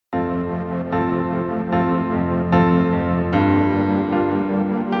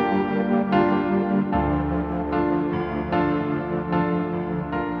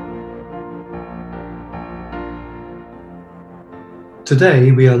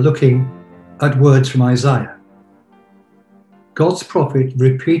Today we are looking at words from Isaiah. God's prophet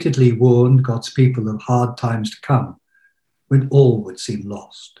repeatedly warned God's people of hard times to come when all would seem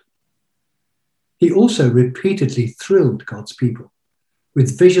lost. He also repeatedly thrilled God's people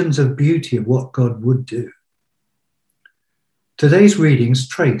with visions of beauty of what God would do. Today's readings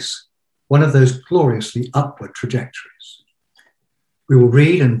trace one of those gloriously upward trajectories. We will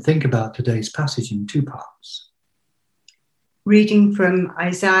read and think about today's passage in two parts. Reading from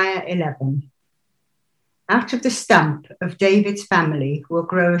Isaiah 11. Out of the stump of David's family will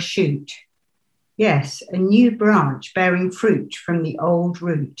grow a shoot. Yes, a new branch bearing fruit from the old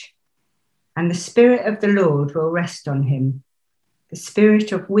root. And the Spirit of the Lord will rest on him, the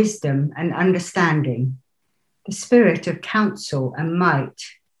Spirit of wisdom and understanding, the Spirit of counsel and might,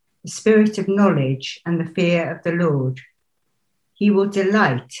 the Spirit of knowledge and the fear of the Lord. He will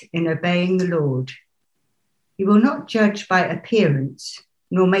delight in obeying the Lord. He will not judge by appearance,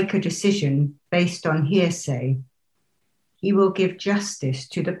 nor make a decision based on hearsay. He will give justice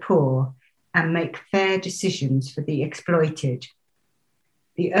to the poor and make fair decisions for the exploited.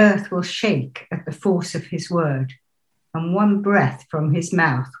 The earth will shake at the force of his word, and one breath from his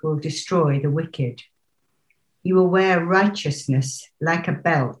mouth will destroy the wicked. He will wear righteousness like a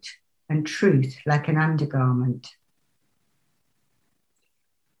belt and truth like an undergarment.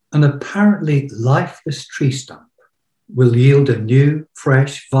 An apparently lifeless tree stump will yield a new,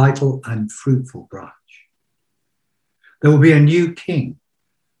 fresh, vital, and fruitful branch. There will be a new king,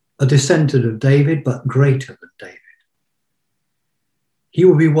 a descendant of David, but greater than David. He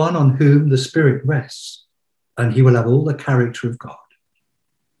will be one on whom the Spirit rests, and he will have all the character of God.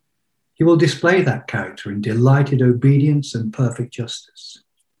 He will display that character in delighted obedience and perfect justice.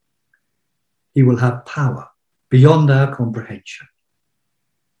 He will have power beyond our comprehension.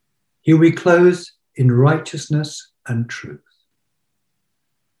 He will be clothed in righteousness and truth.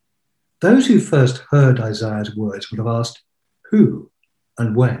 Those who first heard Isaiah's words would have asked, who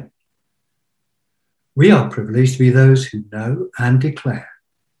and when? We are privileged to be those who know and declare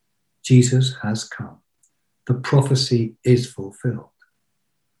Jesus has come. The prophecy is fulfilled.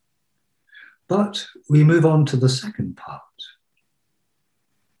 But we move on to the second part.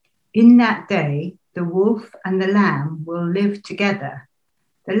 In that day, the wolf and the lamb will live together.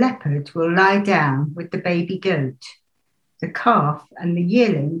 The leopard will lie down with the baby goat. The calf and the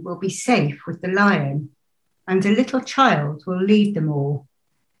yearling will be safe with the lion, and a little child will lead them all.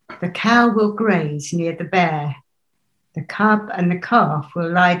 The cow will graze near the bear. The cub and the calf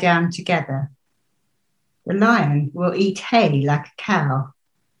will lie down together. The lion will eat hay like a cow.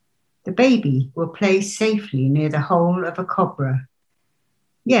 The baby will play safely near the hole of a cobra.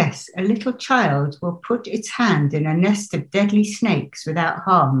 Yes, a little child will put its hand in a nest of deadly snakes without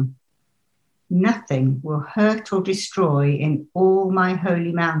harm. Nothing will hurt or destroy in all my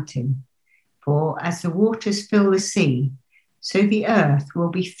holy mountain, for as the waters fill the sea, so the earth will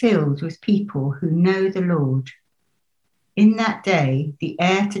be filled with people who know the Lord. In that day, the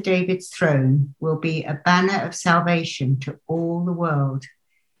heir to David's throne will be a banner of salvation to all the world.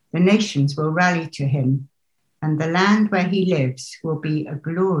 The nations will rally to him, and the land where he lives will be a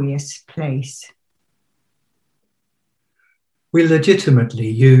glorious place. We legitimately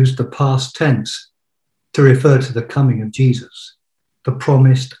use the past tense to refer to the coming of Jesus, the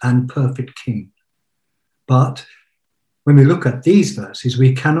promised and perfect King. But when we look at these verses,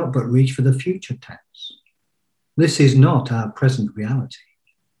 we cannot but reach for the future tense. This is not our present reality.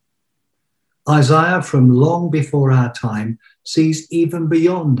 Isaiah, from long before our time, sees even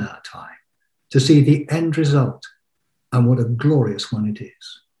beyond our time to see the end result, and what a glorious one it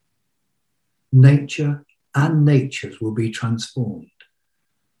is. Nature and natures will be transformed.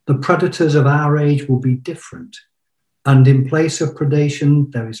 The predators of our age will be different, and in place of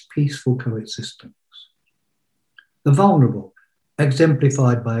predation, there is peaceful coexistence. The vulnerable,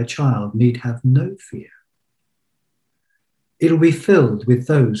 exemplified by a child, need have no fear. It will be filled with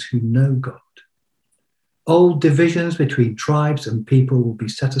those who know God. Old divisions between tribes and people will be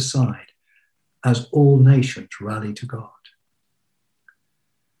set aside as all nations rally to God.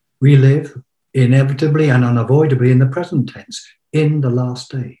 We live inevitably and unavoidably in the present tense, in the last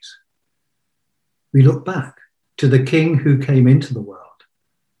days. We look back to the King who came into the world,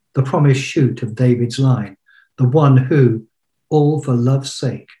 the promised shoot of David's line, the one who, all for love's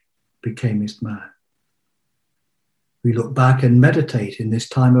sake, became his man. We look back and meditate in this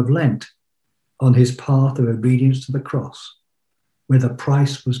time of Lent on his path of obedience to the cross, where the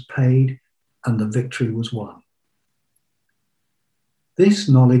price was paid and the victory was won. This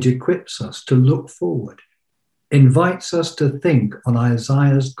knowledge equips us to look forward, invites us to think on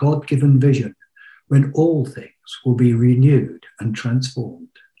Isaiah's God-given vision when all things will be renewed and transformed.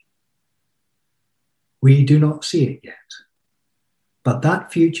 We do not see it yet, but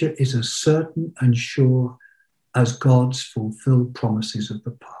that future is as certain and sure as God's fulfilled promises of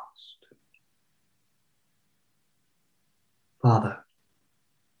the past. Father,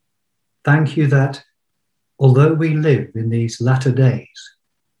 thank you that although we live in these latter days,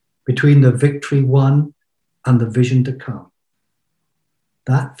 between the victory won and the vision to come,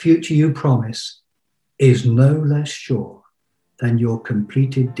 that future you promise is no less sure than your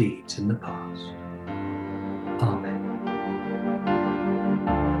completed deeds in the past. Amen.